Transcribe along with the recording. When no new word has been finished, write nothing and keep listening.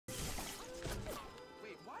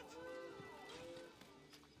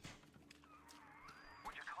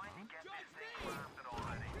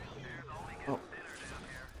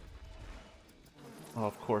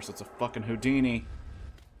course, it's a fucking Houdini.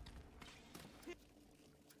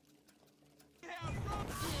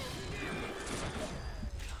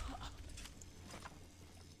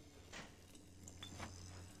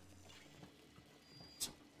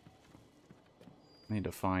 Need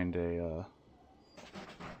to find a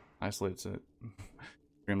isolates it.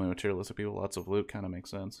 Extremely materialistic people, lots of loot kind of makes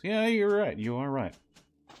sense. Yeah, you're right. You are right.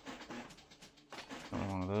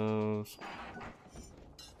 Another one of those.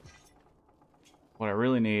 What I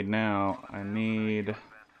really need now, I need.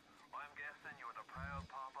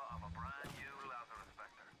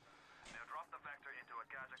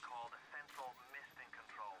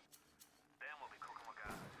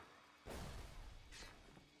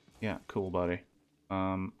 Yeah, cool, buddy.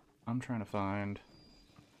 I'm trying to find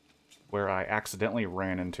where I accidentally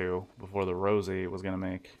ran into before the Rosie was gonna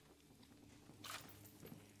make.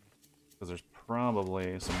 Because there's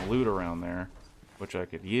probably some loot around there, which I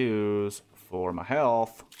could use for my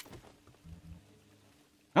health.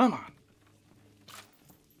 Come on!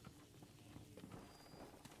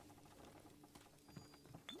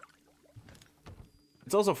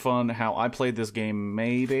 It's also fun how I played this game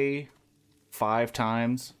maybe 5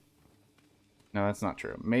 times. No, that's not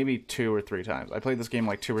true. Maybe 2 or 3 times. I played this game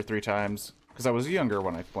like 2 or 3 times because I was younger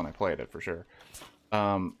when I played it for sure,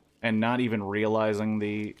 and not even realizing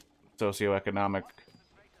the socioeconomic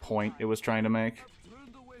point it was trying to make.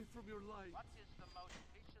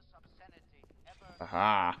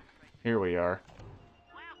 Aha! Here we are.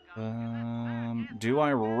 Do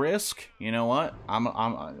I risk? You know what?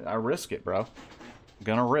 I risk it, bro. I'm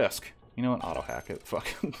gonna risk. You know what? Auto hack it. Fuck.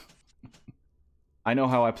 I know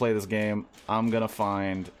how I play this game. I'm gonna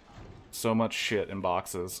find so much shit in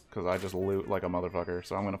boxes because I just loot like a motherfucker.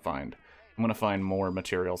 So I'm gonna find more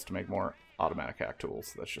materials to make more automatic hack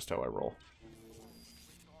tools. That's just how I roll.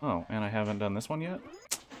 Oh, and I haven't done this one yet?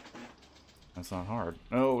 That's not hard.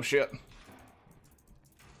 Oh shit.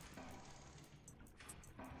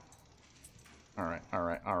 Alright,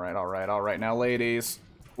 alright, alright, alright, alright. Now ladies,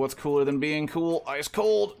 what's cooler than being cool? Ice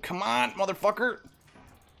cold! Come on, motherfucker!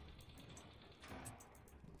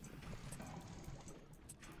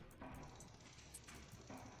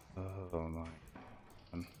 Oh my.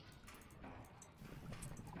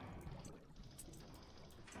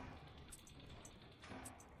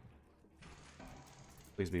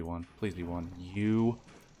 Please be one. Please be one. You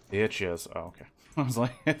bitches. Oh, okay. I was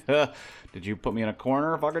like, did you put me in a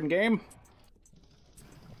corner, fucking game?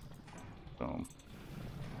 Boom.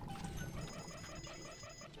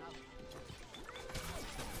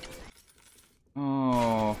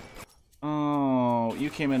 Oh. Oh, you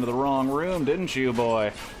came into the wrong room, didn't you,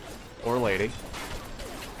 boy? Or lady.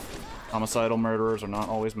 Homicidal murderers are not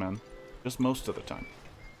always men. Just most of the time.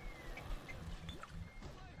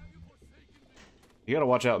 You gotta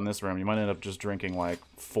watch out in this room. You might end up just drinking like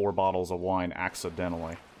 4 bottles of wine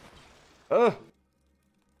accidentally. Ugh!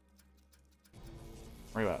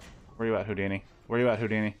 Where you at? Where you at, Houdini? Where you at,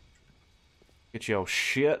 Houdini? Get your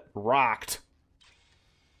shit rocked.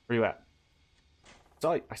 Where you at?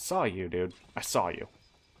 I saw you, dude. I saw you.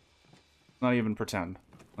 Not even pretend.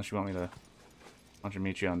 Unless you want me to... Why don't you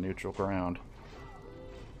meet you on neutral ground?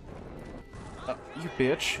 You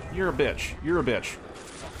bitch. You're a bitch. You're a bitch.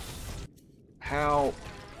 How...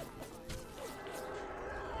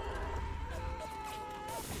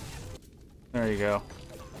 There you go.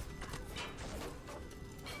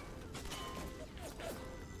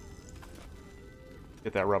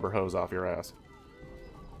 Get that rubber hose off your ass.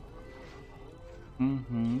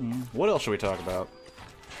 What else should we talk about?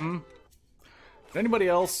 Did anybody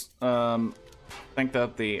else think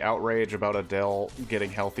that the outrage about Adele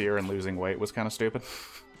getting healthier and losing weight was kind of stupid?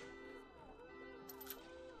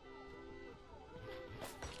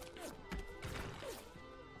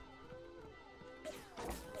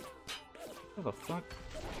 What the fuck?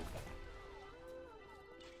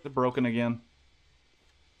 Is it broken again?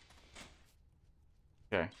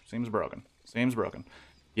 Okay, seems broken. Seems broken.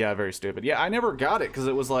 Yeah, very stupid. Yeah, I never got it, because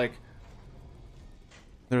it was like...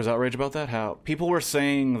 There was outrage about that? How? People were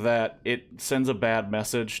saying that it sends a bad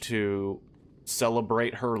message to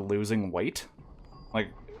celebrate her losing weight. Like,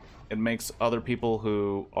 it makes other people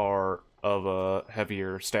who are of a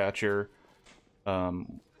heavier stature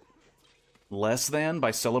less than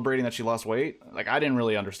by celebrating that she lost weight. Like, I didn't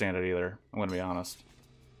really understand it either, I'm gonna be honest.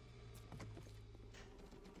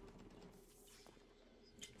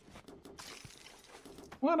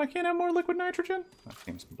 What? I can't have more liquid nitrogen? That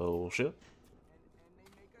seems bullshit.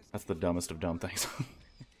 That's the dumbest of dumb things.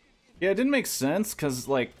 Yeah, it didn't make sense, because,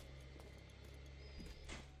 like...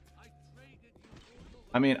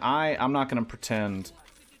 I mean, I'm not going to pretend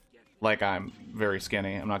like I'm very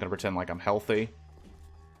skinny. I'm not going to pretend like I'm healthy.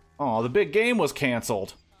 Oh, the big game was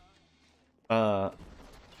canceled. It's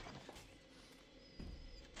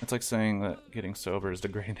like saying that getting sober is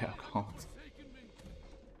degrading to alcoholics.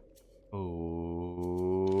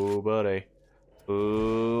 Ooh, buddy.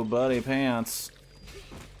 Ooh, buddy pants.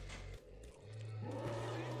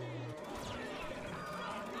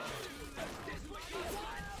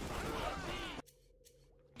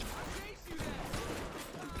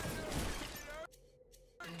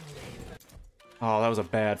 Oh, that was a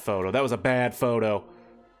bad photo. That was a bad photo.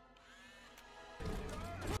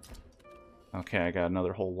 Okay, I got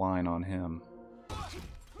another whole line on him.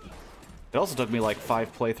 It also took me like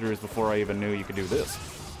 5 playthroughs before I even knew you could do this.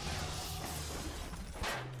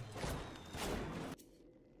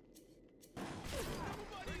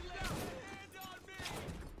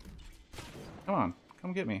 Come on,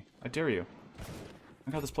 come get me. I dare you.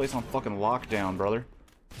 I got this place on fucking lockdown, brother.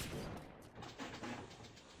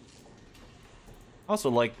 I also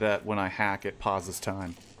like that when I hack, it pauses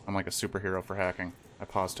time. I'm like a superhero for hacking. I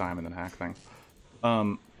pause time and then hack things.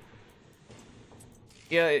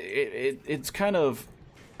 Yeah, it's kind of...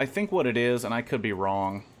 I think what it is, and I could be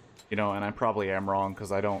wrong, you know, and I probably am wrong,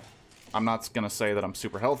 because I'm not going to say that I'm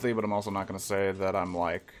super healthy, but I'm also not going to say that I'm,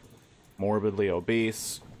 like, morbidly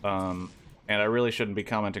obese. And I really shouldn't be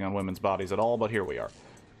commenting on women's bodies at all, but here we are.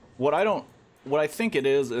 What I think it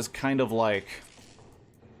is kind of like...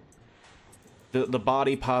 The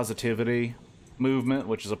body positivity movement,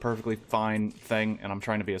 which is a perfectly fine thing, and I'm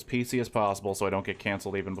trying to be as PC as possible so I don't get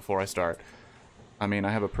canceled even before I start. I mean,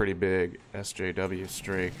 I have a pretty big SJW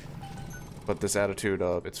streak, but this attitude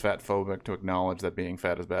of it's fat phobic to acknowledge that being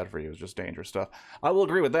fat is bad for you is just dangerous stuff. I will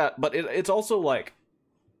agree with that, but it's also like,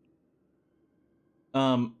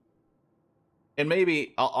 and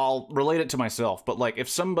maybe I'll relate it to myself, but like if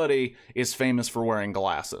somebody is famous for wearing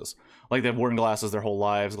glasses, like they've worn glasses their whole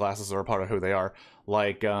lives, glasses are a part of who they are,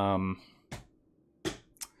 like, does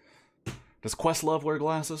Questlove wear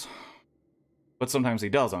glasses? But sometimes he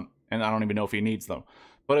doesn't. And I don't even know if he needs them.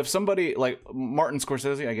 But if somebody, like Martin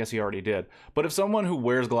Scorsese, I guess he already did. But if someone who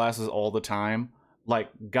wears glasses all the time, like,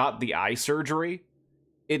 got the eye surgery,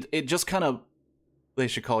 it just kind of... They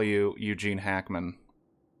should call you Eugene Hackman.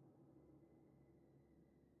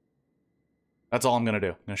 That's all I'm going to do.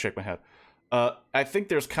 I'm going to shake my head. I think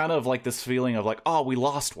there's kind of like this feeling of like, oh, we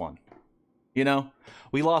lost one. You know?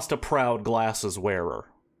 We lost a proud glasses wearer.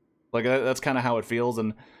 Like, that's kind of how it feels.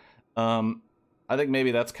 And, I think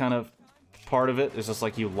maybe that's kind of part of it. It's just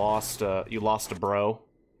like you lost a bro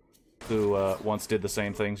who once did the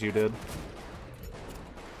same things you did.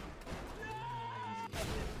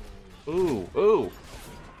 Ooh, ooh.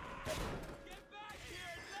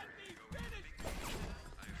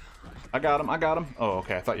 I got him, I got him. Oh,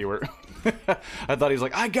 okay, I thought you were... I thought he was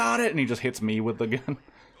like, I got it! And he just hits me with the gun.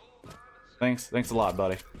 Thanks a lot,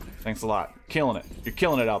 buddy. Thanks a lot. Killing it. You're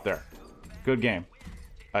killing it out there. Good game.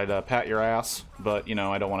 I'd pat your ass, but, you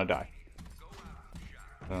know, I don't want to die.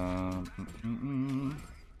 No.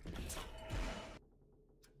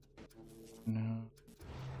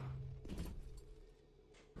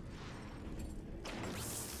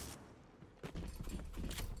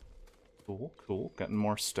 Cool, cool. Getting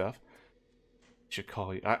more stuff. Should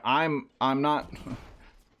call you. I'm not...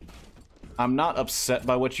 I'm not upset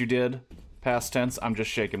by what you did, past tense. I'm just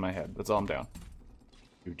shaking my head. That's all I'm down.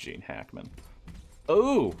 Eugene Hackman.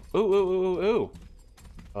 Ooh! Ooh, ooh, ooh, ooh.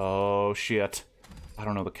 Oh, shit. I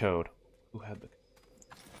don't know the code. Who had the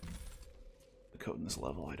code in this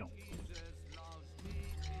level? I don't.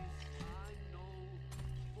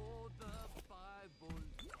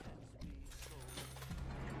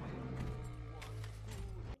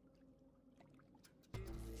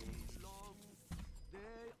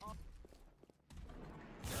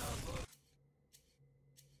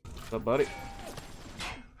 What's up, buddy?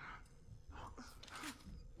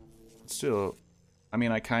 Still, I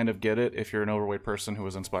mean, I kind of get it if you're an overweight person who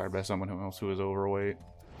was inspired by someone else who is overweight.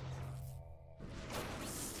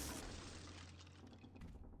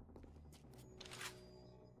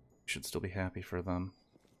 You should still be happy for them.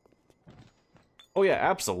 Oh yeah,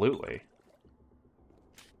 absolutely.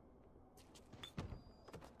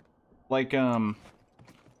 Like, this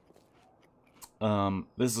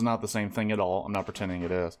is not the same thing at all. I'm not pretending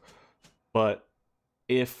it is. But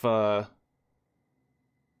if, oh,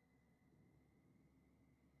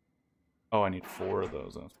 I need 4 of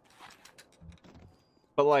those.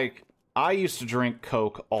 But, like, I used to drink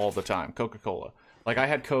Coke all the time. Coca-Cola. Like, I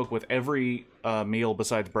had Coke with every meal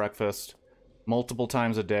besides breakfast. Multiple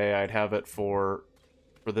times a day. I'd have it for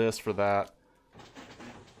this, for that.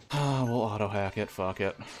 We'll auto-hack it. Fuck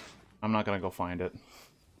it. I'm not gonna go find it.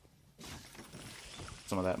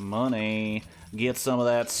 Some of that money. Get some of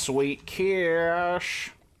that sweet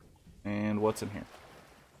cash. And what's in here?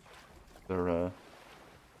 There,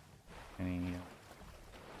 any...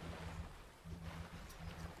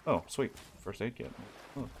 Oh, sweet. First aid kit.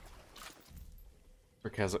 Oh.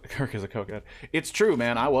 Kirk has a Coke ad. It's true,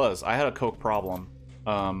 man. I had a Coke problem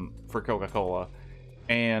for Coca-Cola.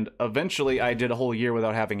 And eventually I did a whole year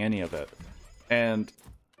without having any of it. And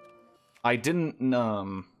I didn't,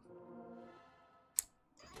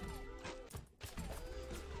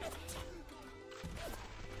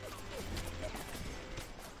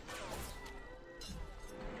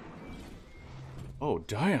 oh,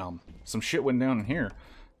 damn. Some shit went down in here.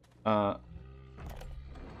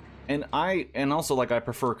 And also, like, I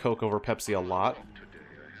prefer Coke over Pepsi a lot. Today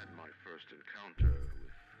I had my first encounter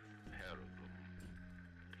with a pair of them.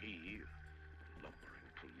 He, a lumbering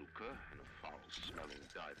palooka in a foul-smelling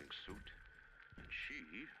diving suit, and she,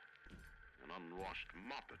 an unwashed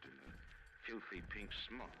moppet in a filthy pink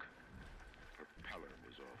smock. Her pallor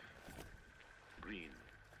was off, green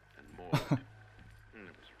and morbid. There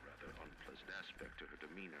was a rather unpleasant aspect to her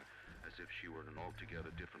demeanor, as if she were in an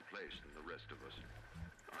altogether different place than the rest of us.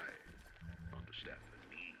 I understand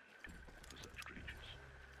the need for such creatures.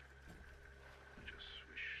 I just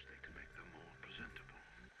wish they could make them more presentable.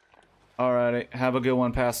 Alrighty, have a good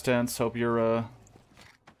one, past tense. Hope you're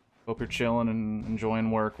chilling and enjoying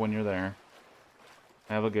work when you're there.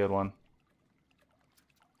 Have a good one.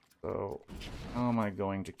 So, how am I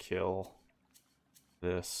going to kill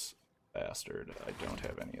this bastard? I don't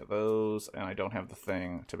have any of those, and I don't have the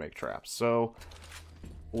thing to make traps. So,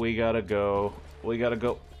 we gotta go. We gotta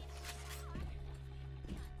go.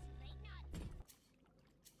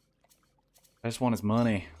 I just want his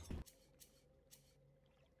money.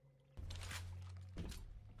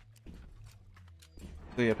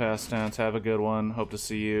 See ya, past tense. Have a good one. Hope to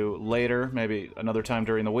see you later, maybe another time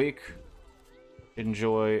during the week.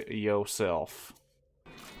 Enjoy yourself.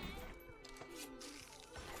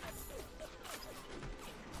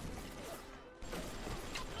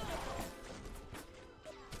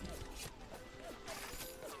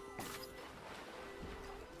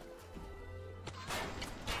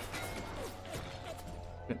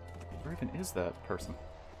 Where even is that person?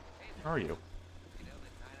 Where are you?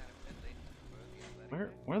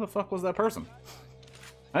 Where the fuck was that person?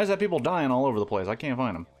 I just have people dying all over the place. I can't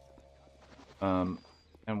find them. And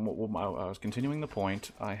I was continuing the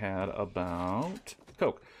point I had about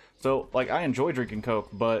Coke. So, like, I enjoy drinking Coke,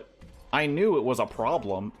 but I knew it was a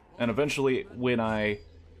problem. And eventually, when I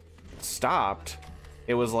stopped,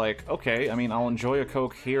 it was like, okay, I mean, I'll enjoy a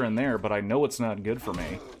Coke here and there, but I know it's not good for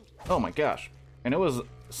me. Oh my gosh. And it was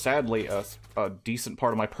sadly a decent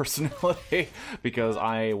part of my personality because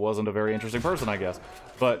I wasn't a very interesting person, I guess.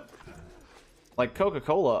 But like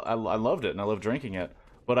Coca-Cola, I loved it and I loved drinking it.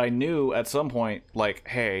 But I knew at some point, like,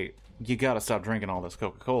 hey, you gotta stop drinking all this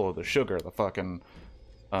Coca-Cola, the sugar, the fucking,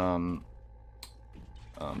 do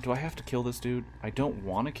I have to kill this dude? I don't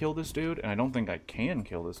want to kill this dude, and I don't think I can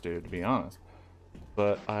kill this dude, to be honest.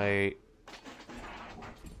 But I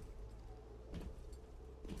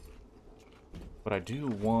do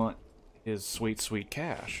want his sweet, sweet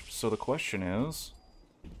cash. So the question is,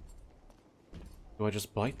 do I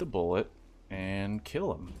just bite the bullet and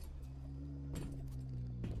kill him?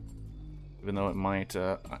 Even though it might,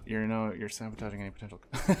 you're sabotaging any potential.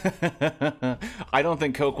 I don't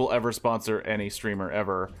think Coke will ever sponsor any streamer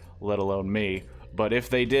ever, let alone me. But if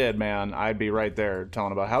they did, man, I'd be right there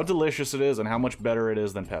telling about how delicious it is and how much better it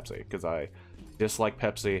is than Pepsi. Because I dislike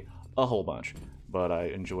Pepsi a whole bunch, but I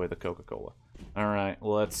enjoy the Coca-Cola. Alright,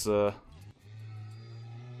 let's, oh.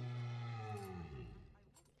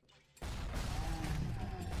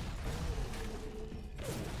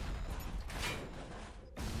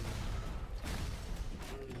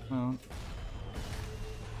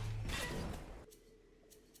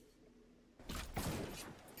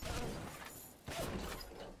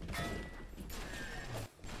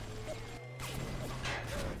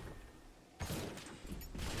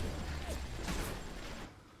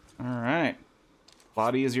 Alright. A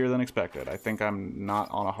lot easier than expected. I think I'm not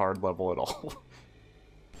on a hard level at all.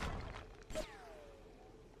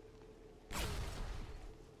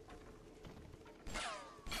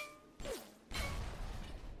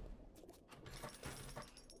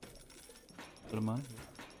 What am I?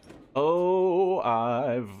 Oh,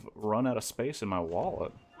 I've run out of space in my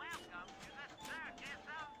wallet.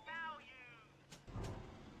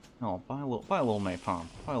 Oh, buy a little napalm.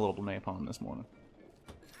 Buy a little napalm this morning.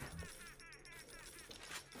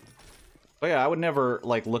 But yeah, I would never,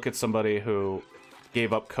 like, look at somebody who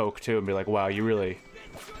gave up Coke, too, and be like, wow, you really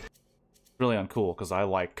uncool, because I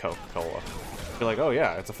like Coca-Cola. Be like, oh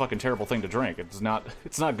yeah, it's a fucking terrible thing to drink. It's not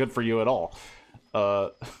good for you at all. I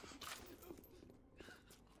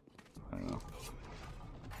don't know.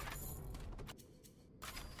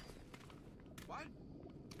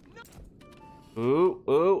 Ooh,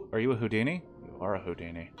 ooh, are you a Houdini? You are a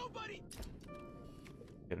Houdini.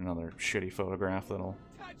 Get another shitty photograph that'll...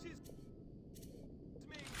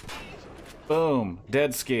 Boom!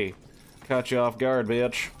 Dead ski. Caught you off guard,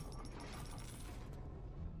 bitch.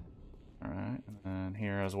 Alright, and then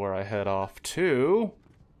here is where I head off to.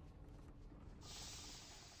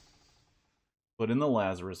 Put in the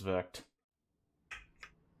Lazarus Vect.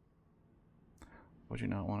 Would you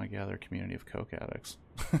not want to gather a community of coke addicts?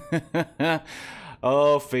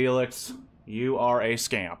 Oh, Felix, you are a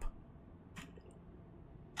scamp.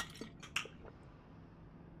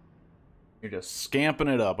 You're just scamping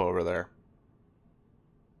it up over there.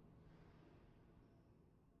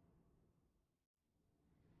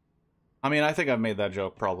 I mean, I think I've made that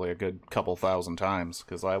joke probably a good couple thousand times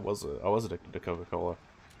because I was addicted to Coca-Cola.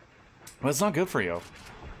 But it's not good for you.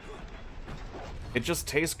 It just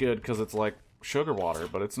tastes good because it's like sugar water,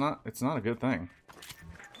 but it's not a good thing.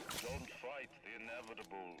 Don't fight the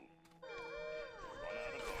inevitable. Run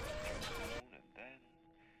out of oxygen and then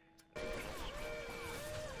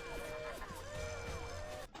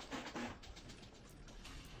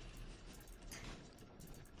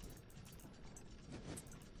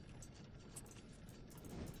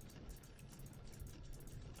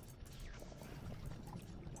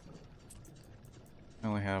I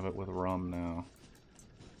only have it with rum now.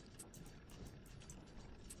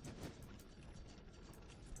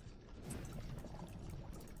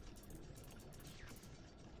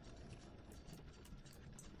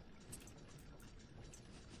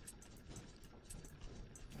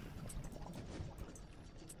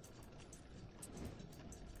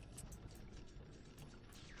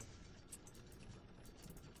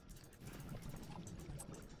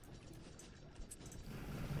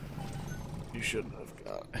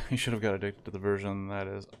 You should have got addicted to the version that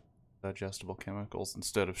is digestible chemicals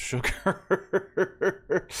instead of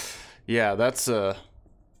sugar. Yeah, that's and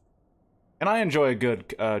I enjoy a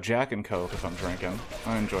good Jack and Coke if I'm drinking.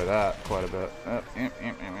 I enjoy that quite a bit.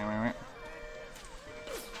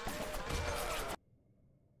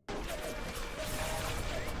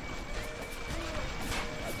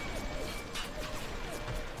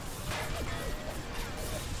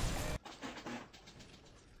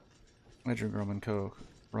 I drink rum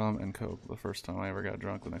and Coke the first time I ever got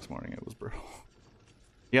drunk. The next morning it was brutal.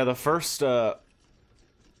 Yeah, the first when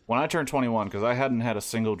I turned 21, because I hadn't had a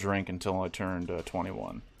single drink until I turned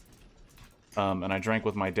 21. And I drank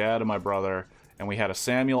with my dad and my brother, and we had a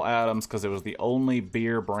Samuel Adams because it was the only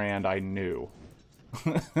beer brand I knew.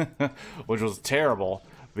 Which was terrible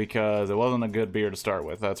because it wasn't a good beer to start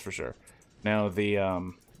with, that's for sure. Now the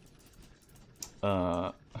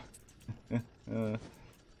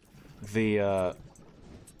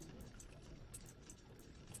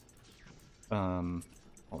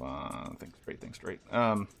hold on, think straight.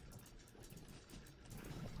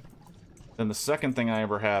 Then the second thing I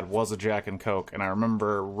ever had was a Jack and Coke, and I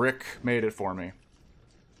remember Rick made it for me.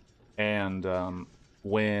 And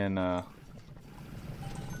when I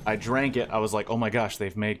drank it, I was like, oh my gosh,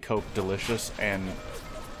 they've made Coke delicious and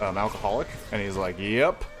alcoholic. And he's like,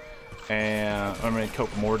 yep. And I made Coke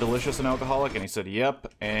more delicious and alcoholic, and he said,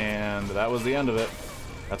 yep. And that was the end of it.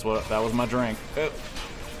 That was my drink. Oh.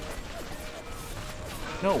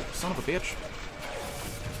 No, son of a bitch.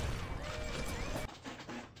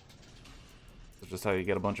 That's just how you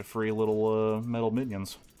get a bunch of free little metal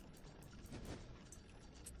minions.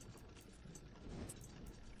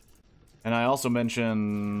 And I also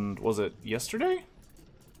mentioned, was it yesterday?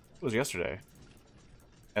 It was yesterday.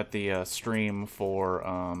 At the stream for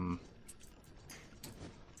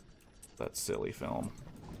that silly film.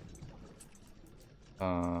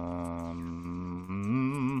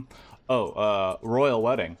 Royal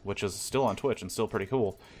Wedding, which is still on Twitch and still pretty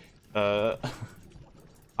cool. I've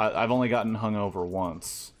only gotten hungover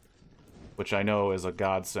once, which I know is a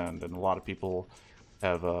godsend, and a lot of people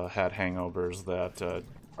have had hangovers that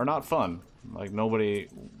are not fun. Like, nobody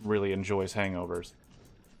really enjoys hangovers.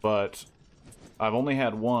 But I've only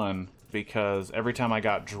had one because every time I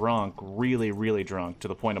got drunk, really, really drunk, to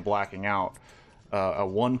the point of blacking out, at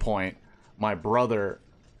one point, my brother,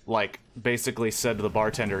 like, basically said to the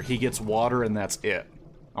bartender, he gets water and that's it,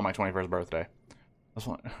 on my 21st birthday. That's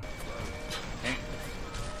one.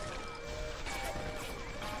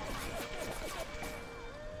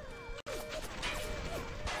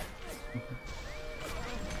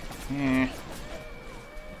 Eh.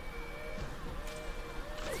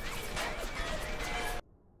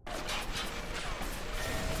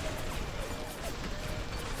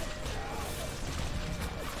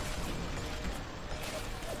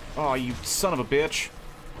 Oh, you son of a bitch.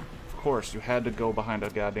 Of course, you had to go behind a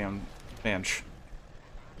goddamn bench.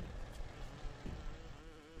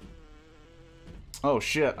 Oh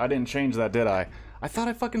shit, I didn't change that, did I? I thought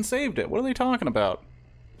I fucking saved it. What are they talking about?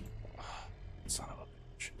 Son of a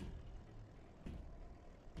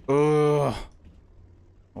bitch. Ugh.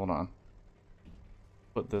 Hold on.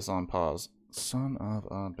 Put this on pause. Son of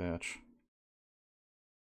a bitch.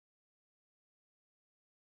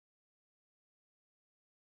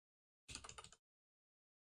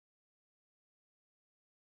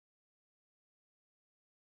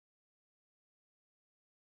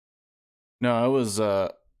 No, it was,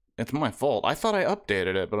 it's my fault. I thought I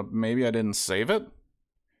updated it, but maybe I didn't save it?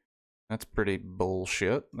 That's pretty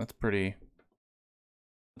bullshit. That's pretty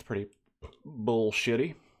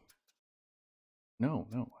bullshitty. No,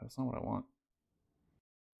 that's not what I want.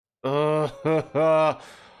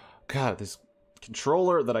 God, this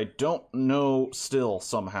controller that I don't know still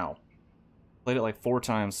somehow. Played it like 4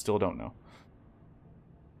 times, still don't know.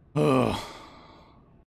 Ugh.